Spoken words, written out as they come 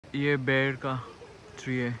ये बेर का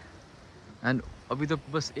ट्री है एंड अभी तो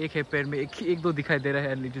बस एक है पेड़ में, एक दो दिखाई दे रहा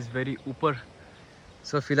है एंड इट इज़ वेरी ऊपर।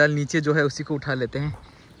 सो फिलहाल नीचे जो है उसी को उठा लेते हैं,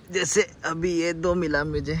 जैसे अभी ये दो मिला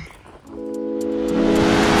मुझे।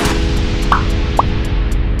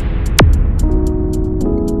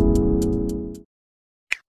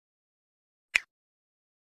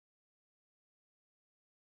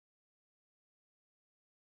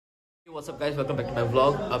 What's up guys, welcome back to my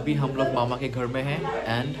vlog। अभी हम लोग मामा के घर में हैं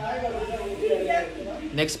एंड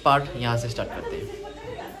नेक्स्ट पार्ट यहाँ से स्टार्ट करते हैं।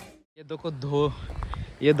 ये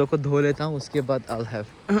दो को धो लेता हूँ, उसके बाद I'll have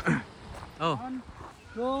 1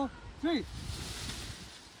 2 3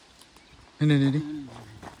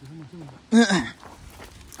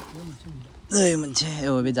 नहीं मंचे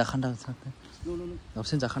वो भी जाखंडा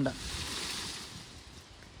आपसे जाखंडा।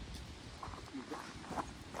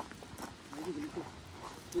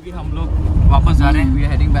 अभी हम लोग वापस जा रहे हैं, we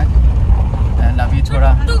are heading back and अभी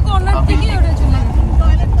थोड़ा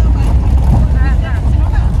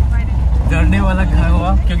डरने वाला घर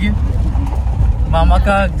हुआ क्योंकि मामा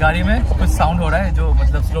का गाड़ी में कुछ साउंड हो रहा है, जो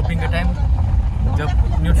मतलब स्लोपिंग के टाइम जब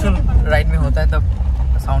न्यूट्रल राइड में होता है तब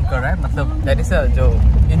साउंड कर रहा है, मतलब दैट इज जो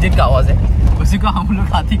इंजन का आवाज़ है, उसी को हम लोग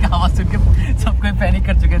हाथी का आवाज़ सुन के सब कोई पैनिक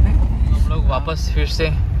कर चुके थे। हम लोग वापस फिर से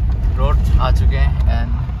रोड आ चुके हैं एंड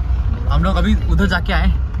हम लोग अभी उधर जाके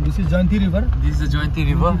आए। This is Jayanti River. This is Jayanti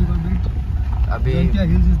River. अभी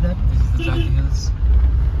Hills is that? This is the Jayanti Hills.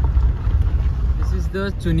 This is the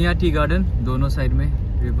Chunia Tea Garden. दोनों साइड में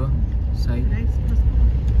river side.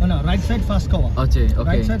 No, right side Faskawa. Okay, okay.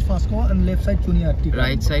 Right side Faskawa and left side Chunia Tea Garden.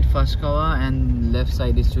 Right side Faskawa and left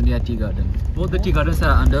side is Chunia Tea Garden. Both the tea gardens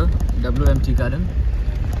are under WM Tea Garden.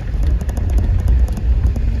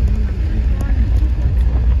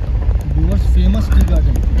 Goa's famous tea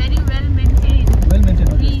garden. Very well maintained. Well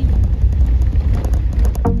maintained. Green.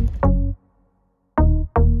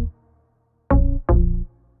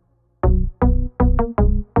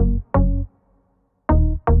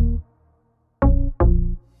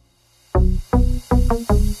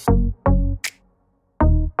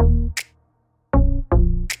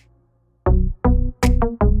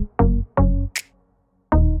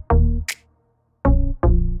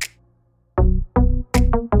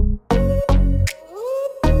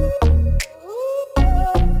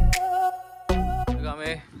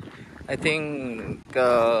 I think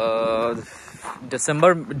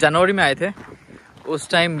जनवरी में आए थे, उस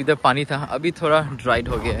time इधर पानी था, अभी थोड़ा dried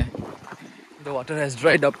हो गया है, the water has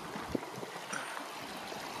dried up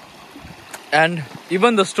and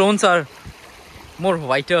even the stones are more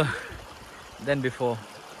whiter than before.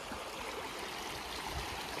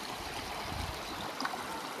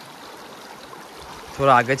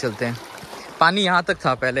 थोड़ा आगे चलते हैं। पानी यहाँ तक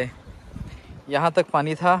था, पहले यहाँ तक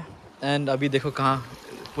पानी था एंड अभी देखो कहाँ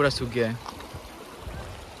पूरा सूख गया है।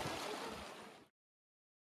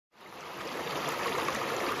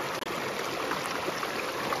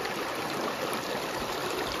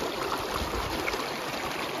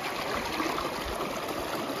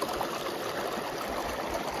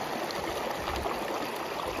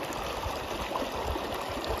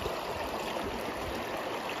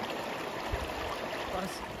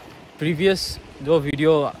 प्रीवियस जो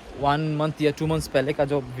वीडियो 1 मंथ या 2 मंथ्स पहले का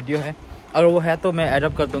जो वीडियो है, अगर वो है तो मैं ऐड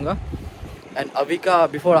अप कर दूंगा एंड अभी का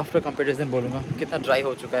बिफोर आफ्टर कंपैरिजन बोलूँगा कितना ड्राई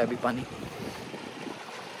हो चुका है अभी पानी।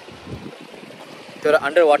 थोड़ा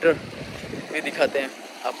अंडर वाटर भी दिखाते हैं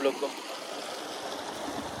आप लोग को।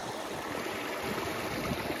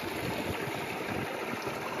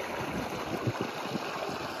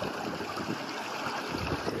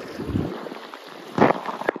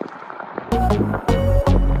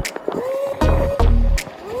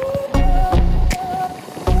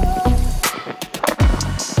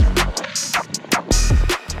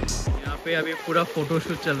 अभी पूरा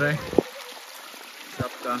फोटोशूट चल रहा है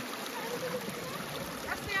सबका।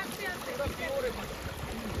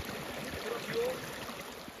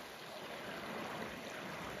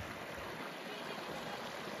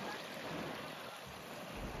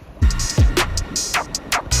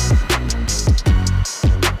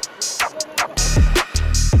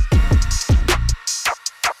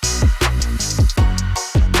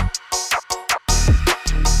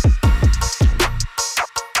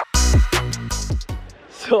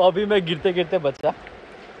 तो अभी मैं गिरते गिरते बचा,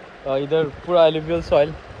 इधर पूरा एलुवियल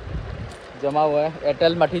सॉइल जमा हुआ है,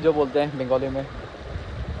 एयरटेल मठी जो बोलते हैं बंगाली में,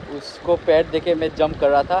 उसको पैर देके मैं जंप कर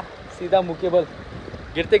रहा था, सीधा मुकेबल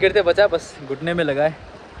गिरते गिरते बचा, बस घुटने में लगा है।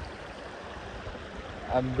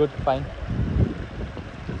 I am good fine.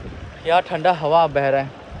 यहाँ ठंडा हवा बह रहा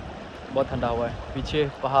है, बहुत ठंडा हवा है, पीछे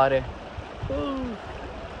पहाड़ है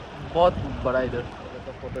बहुत बड़ा, इधर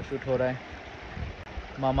तो फोटोशूट हो रहा है।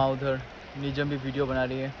 मामा उधर, निजम भी वीडियो बना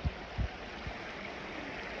रही है।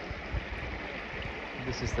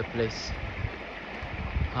 This is the place.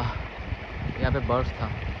 हाँ, यहाँ पे बर्फ था,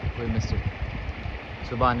 कोई मिस्टेक।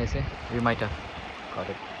 सुबह आने से we might have got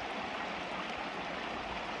it.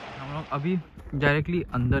 हम लोग अभी डायरेक्टली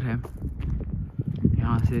अंदर हैं,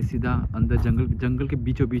 यहाँ से सीधा अंदर जंगल के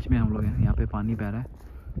बीचों बीच में हम लोग हैं। यहाँ पे पानी बह रहा है,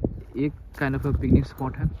 एक काइंड ऑफ पिकनिक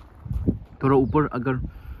स्पॉट है। थोड़ा ऊपर अगर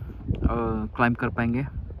क्लाइंब कर पाएंगे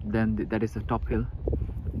then that is the top हिल।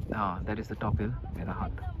 हाँ, दैट इज़ द टॉप हिल। मेरा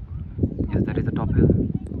हाथ, yes that is the top hill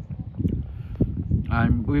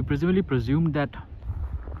and we presently प्रेज्यूम that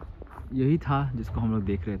यही था जिसको हम लोग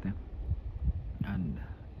देख रहे थे and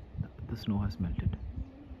the snow has melted.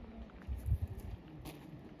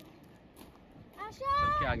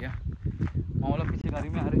 चल के आ गया, मामला पीछे गाड़ी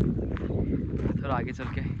में आ रहे, थोड़ा आगे चल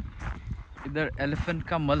के इधर एलिफेंट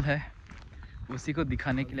का मल है, उसी को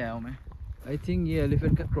दिखाने के लिए आया हूँ मैं। आई थिंक ये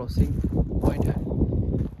एलिफेंट का क्रॉसिंग पॉइंट है,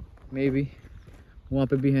 मे बी वहाँ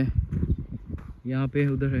पे भी है, यहाँ पे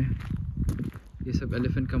उधर है। ये सब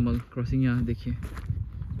एलिफेंट का मल क्रॉसिंग, यहाँ देखिए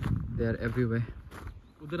दे आर एवरीवेयर।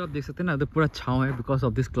 उधर आप देख सकते हैं ना, उधर पूरा छाँव है बिकॉज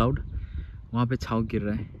ऑफ दिस क्लाउड, वहाँ पे छाँव गिर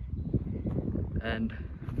रहा है and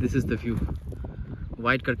this is the view.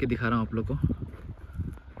 Wide करके दिखा रहा हूँ आप लोग को,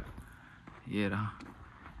 ये रहा।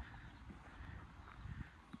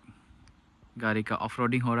 गाड़ी का ऑफ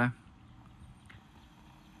रोडिंग हो रहा है।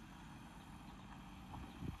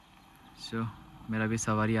 सो मेरा भी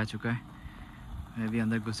सवारी आ चुका है, मैं भी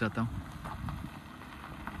अंदर घुस जाता हूँ।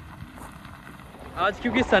 आज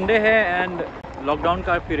क्योंकि संडे है एंड लॉकडाउन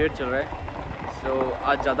का पीरियड चल रहा है, सो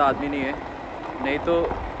आज ज़्यादा आदमी नहीं है, नहीं तो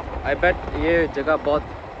आई बेट ये जगह बहुत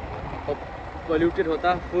पोल्यूटेड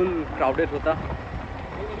होता, फुल क्राउडेड होता।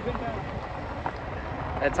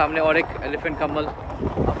 सामने और एक एलिफेंट का मल आप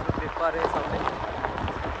लोग देख पा रहे हैं सामने।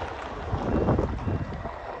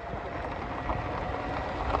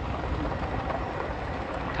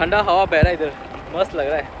 ठंडा हवा बह रहा है इधर, मस्त लग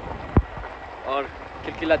रहा है और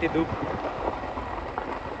खिलखिलाती धूप।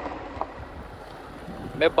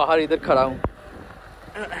 मैं बाहर इधर खड़ा हूँ।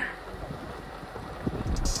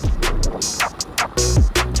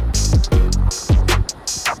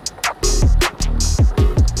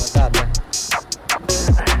 मजा आता है।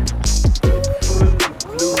 फुल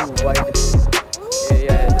ब्लू वाइट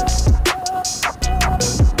एरिया है इधर।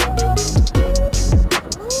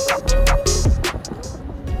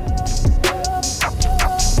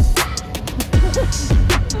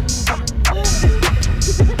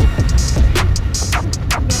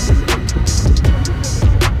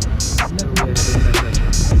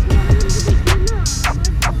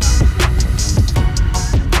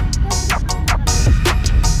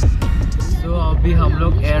 अभी हम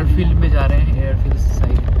लोग एयरफील्ड में जा रहे हैं, एयरफील्ड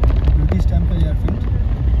साइड, ब्रिटिश टाइम का एयरफील्ड,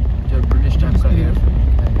 जो ब्रिटिश टाइम का एयरफील्ड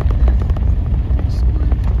है।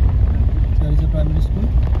 There is a primary school,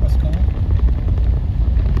 Paskawa.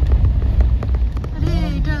 अरे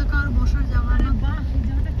এটা কার বসার জায়গা না, এই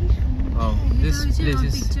জায়গাটা কি সুন্দর। Wow, this place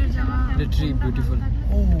is literally beautiful.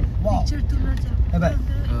 Oh, wow. Picture তোলার জায়গা। এবার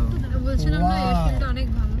বলছিলাম না এয়ারফিল্ডটা অনেক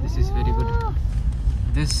ভালো। This is very good.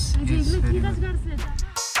 This is very good.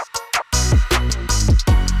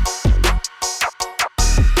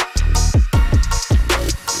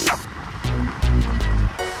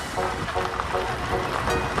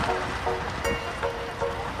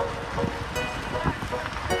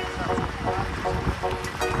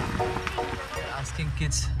 Asking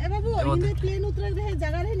kids. ए बाबू इने प्लेन उतर रहे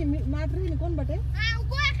जगह रहे नि मार रहे नि कोन बटे हां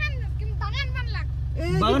उको एखन बागान बनला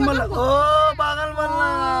ओ बागान बनला।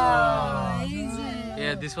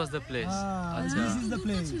 Yeah, this was the place. This अच्छा। is the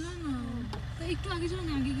place. তো একটু আগে চলো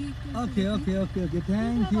না, আগে গিয়ে একটু। Okay, okay, okay, okay.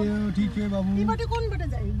 Thank you. ठीक है बाबू। ई बटे कोन बटे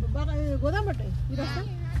जाई गोदाम बटे ई रास्ता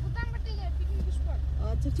गोदाम बटे जाए पिकनिक स्पॉट।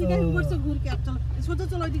 अच्छा ठीक है, ऊपर से घूर के आप चलो, सोचो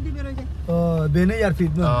चलो दिख दे बेरो जाए। बेने यार फिर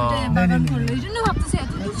ना। বাগান করলো, এই জন্য ভাবতেছি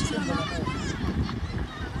এত দূর ছিল না।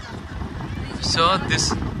 So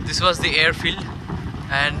this was the airfield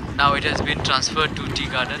and now it has been transferred to tea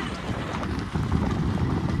garden.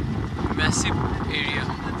 Massive area.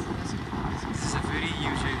 This is a very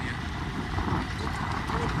huge area.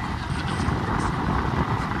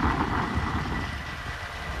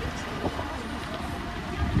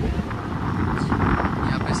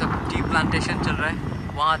 यहाँ पे सब टी प्लांटेशन चल रहा है,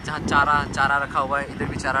 वहाँ जहाँ चारा रखा हुआ है, इधर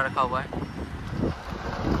भी चारा रखा हुआ है।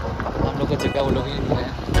 हम लोग को जगह वो लोग ही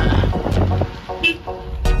दिखाया।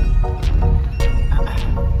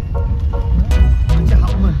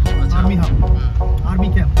 आर्मी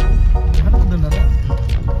कैंप है ना उधर ना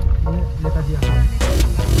नेताजी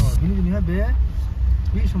ini है बे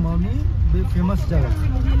भी समानी बे फेमस जगह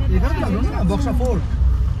इधर ना ना बक्सा फोर्ट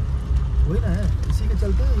वही ना है, इसी के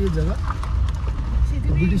चलते ये जगह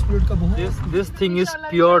ब्रिटिश पीरियड का बहुत। This thing is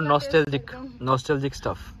pure nostalgic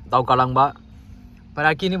stuff. दाव कालांगबा पर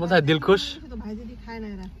আর কি নি বলতে দিল খুশ তো ভাই যদি খায় না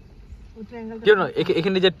এরা ওই ট্রায়াঙ্গেল क्यों ना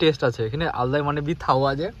এখানে যে টেস্ট আছে এখানে আলাদা মানে भी था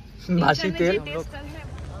हुआ जे बासी तेल। हम लोग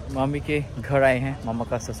मामी के घर आए हैं, मामा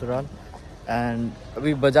का ससुराल, एंड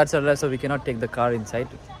अभी बाजार चल रहा है, so we can not take the car inside,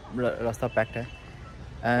 रास्ता पैक्ड है।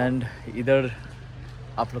 एंड इधर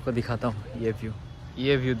आप लोग को दिखाता हूँ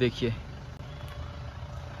ये व्यू देखिए,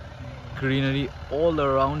 greenery all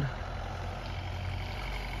around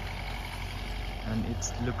and it's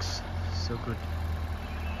looks so good,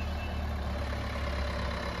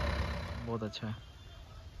 बहुत अच्छा है।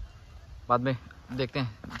 बाद में देखते हैं,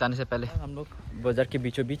 जाने से पहले हम लोग बाजार के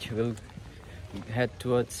बीचों बीच विल हेड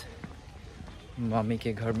टुवर्ड्स मामी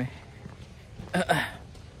के घर में।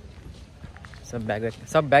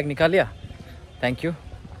 सब बैग निकाल लिया, थैंक यू।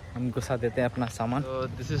 हम घुसा देते हैं अपना सामान। तो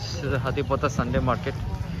दिस इज हाथीपोता संडे मार्केट।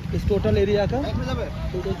 इस टोटल एरिया का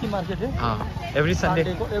एक ही मार्केट है। हाँ, एवरी संडे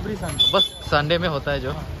बस संडे में होता है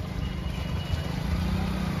जो।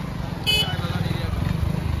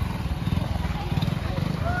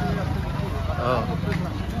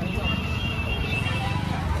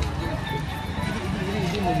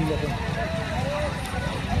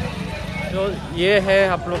 तो ये है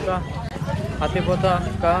आप लोग का हाथीपोता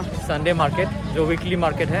का संडे मार्केट, जो वीकली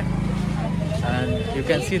मार्केट है, and you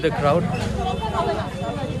can see the crowd.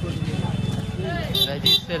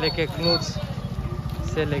 Veggies से लेके क्लोथ्स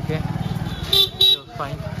से लेके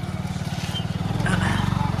फाइन।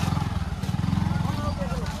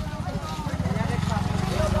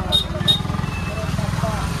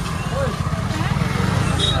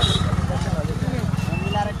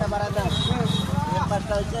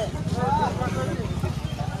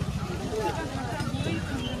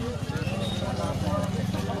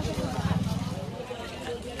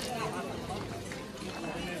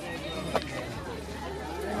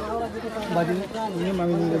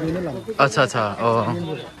 अच्छा अच्छा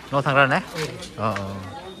नो थांग्रा ने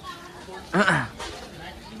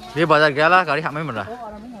ये बाजार गया ला गाड़ी हमें मिल रहा।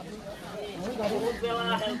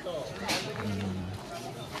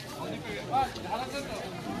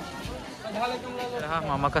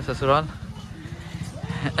 मामा का ससुराल।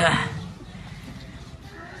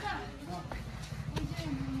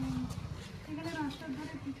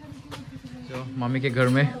 तो मामी के घर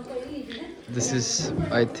में दिस इज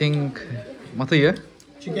आई थिंक मतलब ये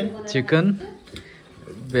चिकन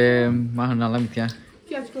बे नाम क्या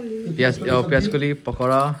प्याज कली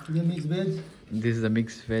pakora. This is the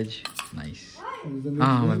mix veg, nice.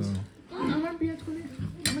 हाँ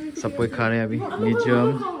सब कोई खा रहे हैं अभी। निजम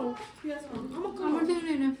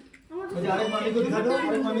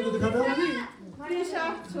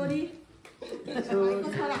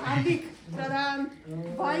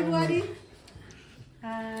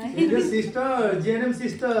sister, GNM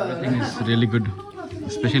sister. Everything is really good,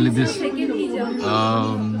 especially this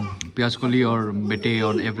pyaz koli or bete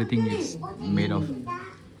or everything is made of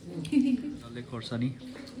khorsani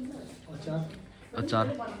achar,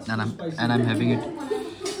 and I'm having it,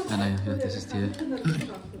 and this is the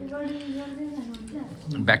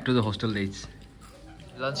back to the hostel days.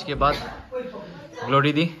 Lunch के बाद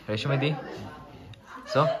glory दी, रेशमी दी।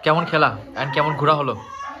 So কেমন খেলা and কেমন ঘোরা হলো?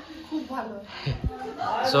 খুব ভালো।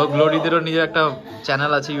 So Glory Dero নিজের একটা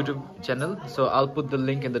চ্যানেল আছে, YouTube channel. So I'll put the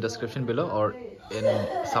link in the description below or in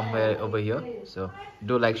somewhere over here. So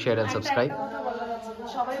do like, share and subscribe.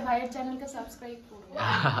 সবাই ভাইয়ের চ্যানেলকে সাবস্ক্রাইব করুন।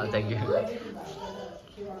 Thank you.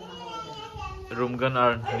 रूमगन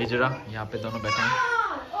और निजरा यहाँ पे दोनों बैठे हैं।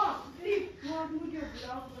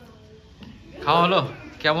 খাওয়া হলো,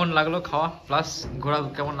 কেমন লাগলো খাওয়া প্লাস ঘোরা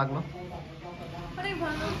কেমন লাগলো? অনেক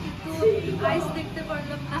ভালো, কিন্তু আইস দেখতে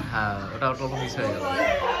পারলাম না। হ্যাঁ, ওটা অল্প মিস হয়ে গেল।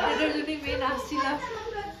 এটার জন্য মেন আসছিলাম,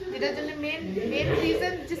 এটার জন্য মেন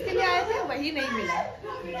रीजन जिसके लिए आए थे वही नहीं मिला।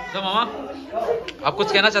 तो मामा आप कुछ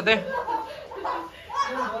कहना चाहते हैं?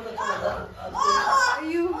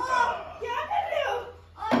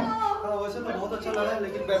 वैसे तो बहुत अच्छा लगा,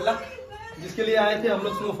 लेकिन बैड लक जिसके लिए आए थे हम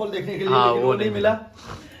लोग स्नोफॉल देखने के लिए, हाँ, लेकिन वो नहीं मिला।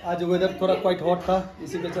 आज वेदर थोड़ा क्वाइट हॉट था,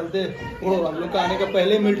 इसी के चलते वो हम लोग का आने का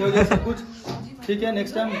पहले मिनट हो गया सब कुछ। ठीक है,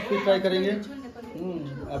 नेक्स्ट टाइम फिर ट्राई करेंगे।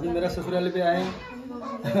 अभी मेरा ससुराल पे आए हैं,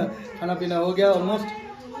 खाना पीना हो गया ऑलमोस्ट,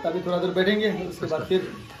 अभी थोड़ा देर बैठेंगे, उसके बाद फिर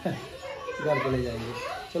घर चले जाएंगे।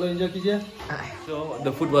 चलो एंजॉय कीजिए। So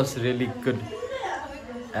the food was really good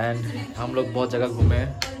and हम लोग बहुत जगह घूमे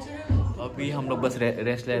हैं। अभी हम लोग बस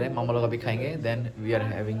रेस्ट ले रहे हैं, मामा लोग अभी खाएंगे, then we are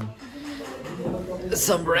having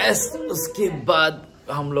some rest. उसके बाद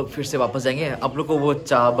हम लोग फिर से वापस जाएंगे। आप लोग को वो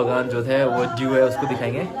चाय बागान जो है वो ड्यू है उसको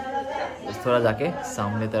दिखाएंगे थोड़ा जाके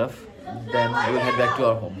सामने तरफ, then we will head back to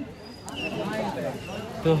our home.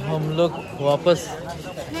 तो हम लोग वापस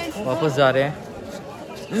जा रहे हैं।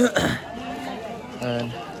 And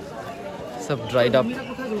सब ड्राइड अप।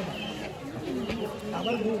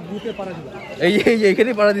 ये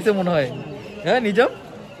এখানে পাড়া দিতে মনে হয়। হ্যাঁ নিজম?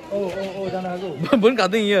 ও জানা আগো। বোন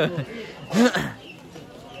কাদে ইয়া।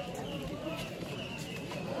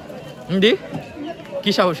 দি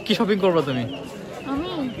কি শপিং করবা তুমি?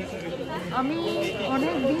 আমি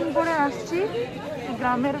অনেক দিন পরে আসছি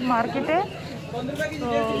গ্রামের মার্কেটে। তো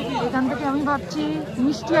এখান থেকে আমি ভাবছি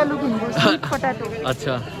মিষ্টি আলু কিনবো, সুইট পটেটো।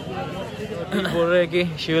 अच्छा बोल रहे हैं कि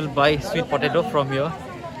she will by sweet potato from here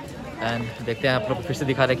and देखते हैं आप लोग फिर से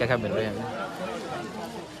दिखा रहे हैं क्या क्या मिल रहे हैं हमें।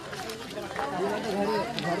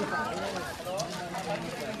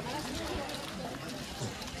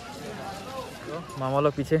 तो मामा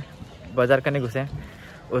लोग पीछे बाजार करने घुसे हैं,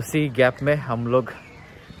 उसी गैप में हम लोग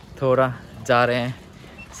थोड़ा जा रहे हैं।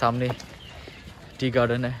 सामने टी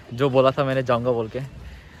गार्डन है, जो बोला था मैंने जाऊंगा बोल के।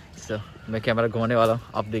 सो मैं कैमरा घुमाने वाला हूँ,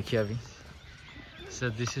 आप देखिए अभी। सो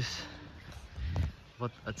दिस इज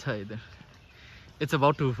बहुत अच्छा है इधर। It's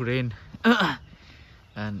about to rain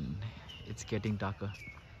and it's getting darker.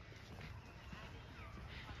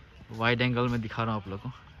 Wide angle में दिखा रहा हूँ आप लोगों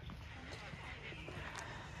को।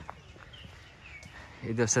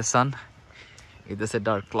 इधर से सन, इधर से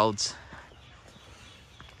डार्क क्लाउड्स।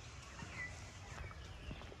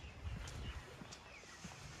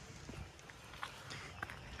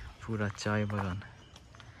 पूरा चाय बागान।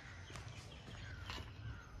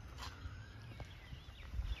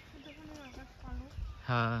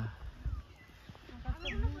 हाँ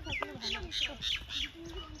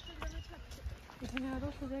এখানে আরো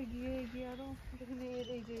সোজা গিয়ে আরো এখানে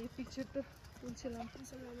এই যে পিকচারটা তুলছিলাম,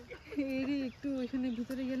 এরই একটু এখানে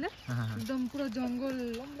ভিতরে গেলে একদম পুরো জঙ্গল,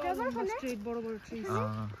 স্ট্রেট বড় বড় ট্রিজ।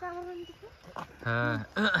 হ্যাঁ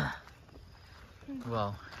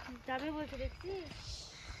ওয়াও যাবে বলতে দেখছি।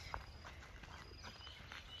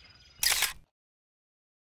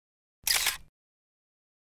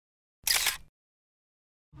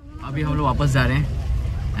 अभी हम लोग वापस जा रहे हैं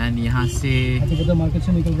एंड यहाँ से हाथीपोता मार्केट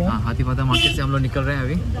से निकल रहे हैं। हाँ, हाथीपोता मार्केट से हम लोग निकल रहे हैं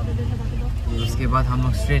अभी। उसके बाद हम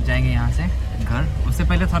लोग स्ट्रेट जाएंगे यहाँ से घर। उससे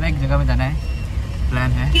पहले थोड़ा एक जगह में जाना है,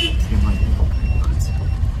 प्लान है। उसके बाद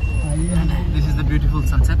this is the beautiful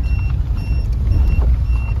sunset.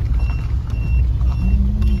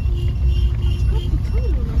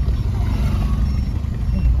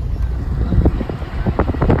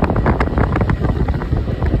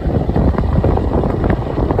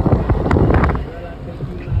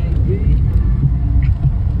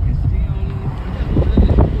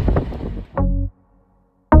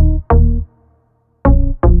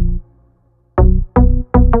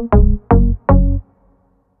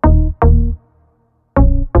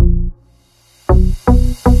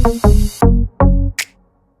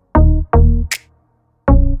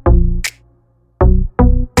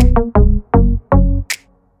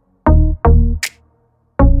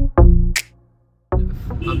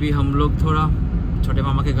 अभी हम लोग थोड़ा छोटे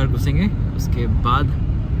मामा के घर घुसेंगे, उसके बाद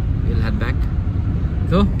we'll head back।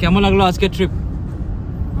 तो কেমন লাগলো আজকে ট্রিপ?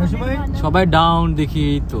 সবাই ডাউন দেখি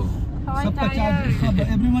তো। सबका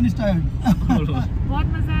एवरीवन इज टायर्ड। बहुत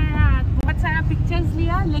मजा आया, बहुत सारा पिक्चर्स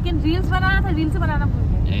लिया, लेकिन रील्स बनाना था, रील्स बनाना भूल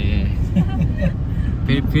गए।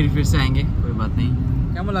 फिर से आएंगे, कोई बात नहीं।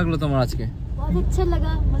 কেমন লাগলো তোমার আজকে? बहुत अच्छा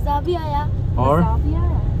लगा, मजा भी आया। और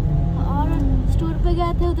स्टोर पे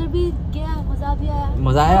गए थे, उधर भी गया, मजा भी आया।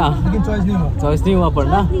 मजा आया लेकिन चॉइस नहीं हुआ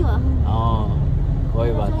पढ़ना। हाँ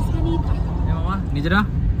कोई बात नहीं। मामा निजरा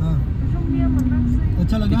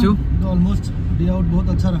अच्छा लगा, ऑलमोस्ट डे आउट बहुत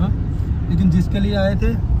अच्छा रहा, लेकिन जिसके लिए आए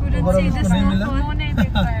थे ओवरऑल उसको नहीं मिला।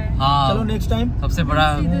 हाँ चलो नेक्स्ट टाइम सबसे बड़ा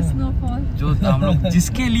जो हम लोग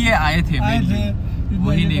जिसके लिए आए थे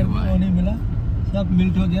वही नहीं हुआ, वो नहीं मिला। सब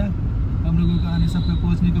मिल्ट हो गया हम लोगों का आने सब पे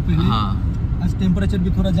पहुंचने के पहले। हाँ आज टेम्परेचर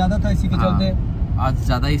भी थोड़ा ज्यादा था, इसी के चलते आज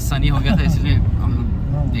ज्यादा ही सनी हो गया था, इसलिए हम लोग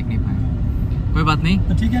देख नहीं पाए। कोई बात नहीं,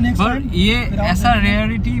 तो ठीक है नेक्स्ट टाइम। ये ऐसा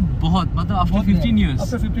रेयरिटी बहुत, मतलब आफ्टर 15 इयर्स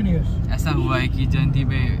ऐसा हुआ है कि जयंती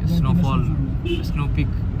में स्नोफॉल, स्नो पीक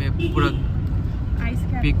में पूरा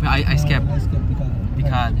पीक में आइस कैप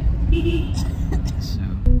दिखा दे।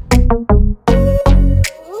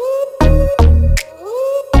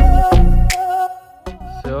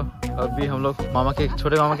 So अभी हम लोग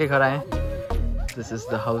छोटे मामा के घर आए हैं। This is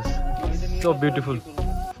the house, so beautiful.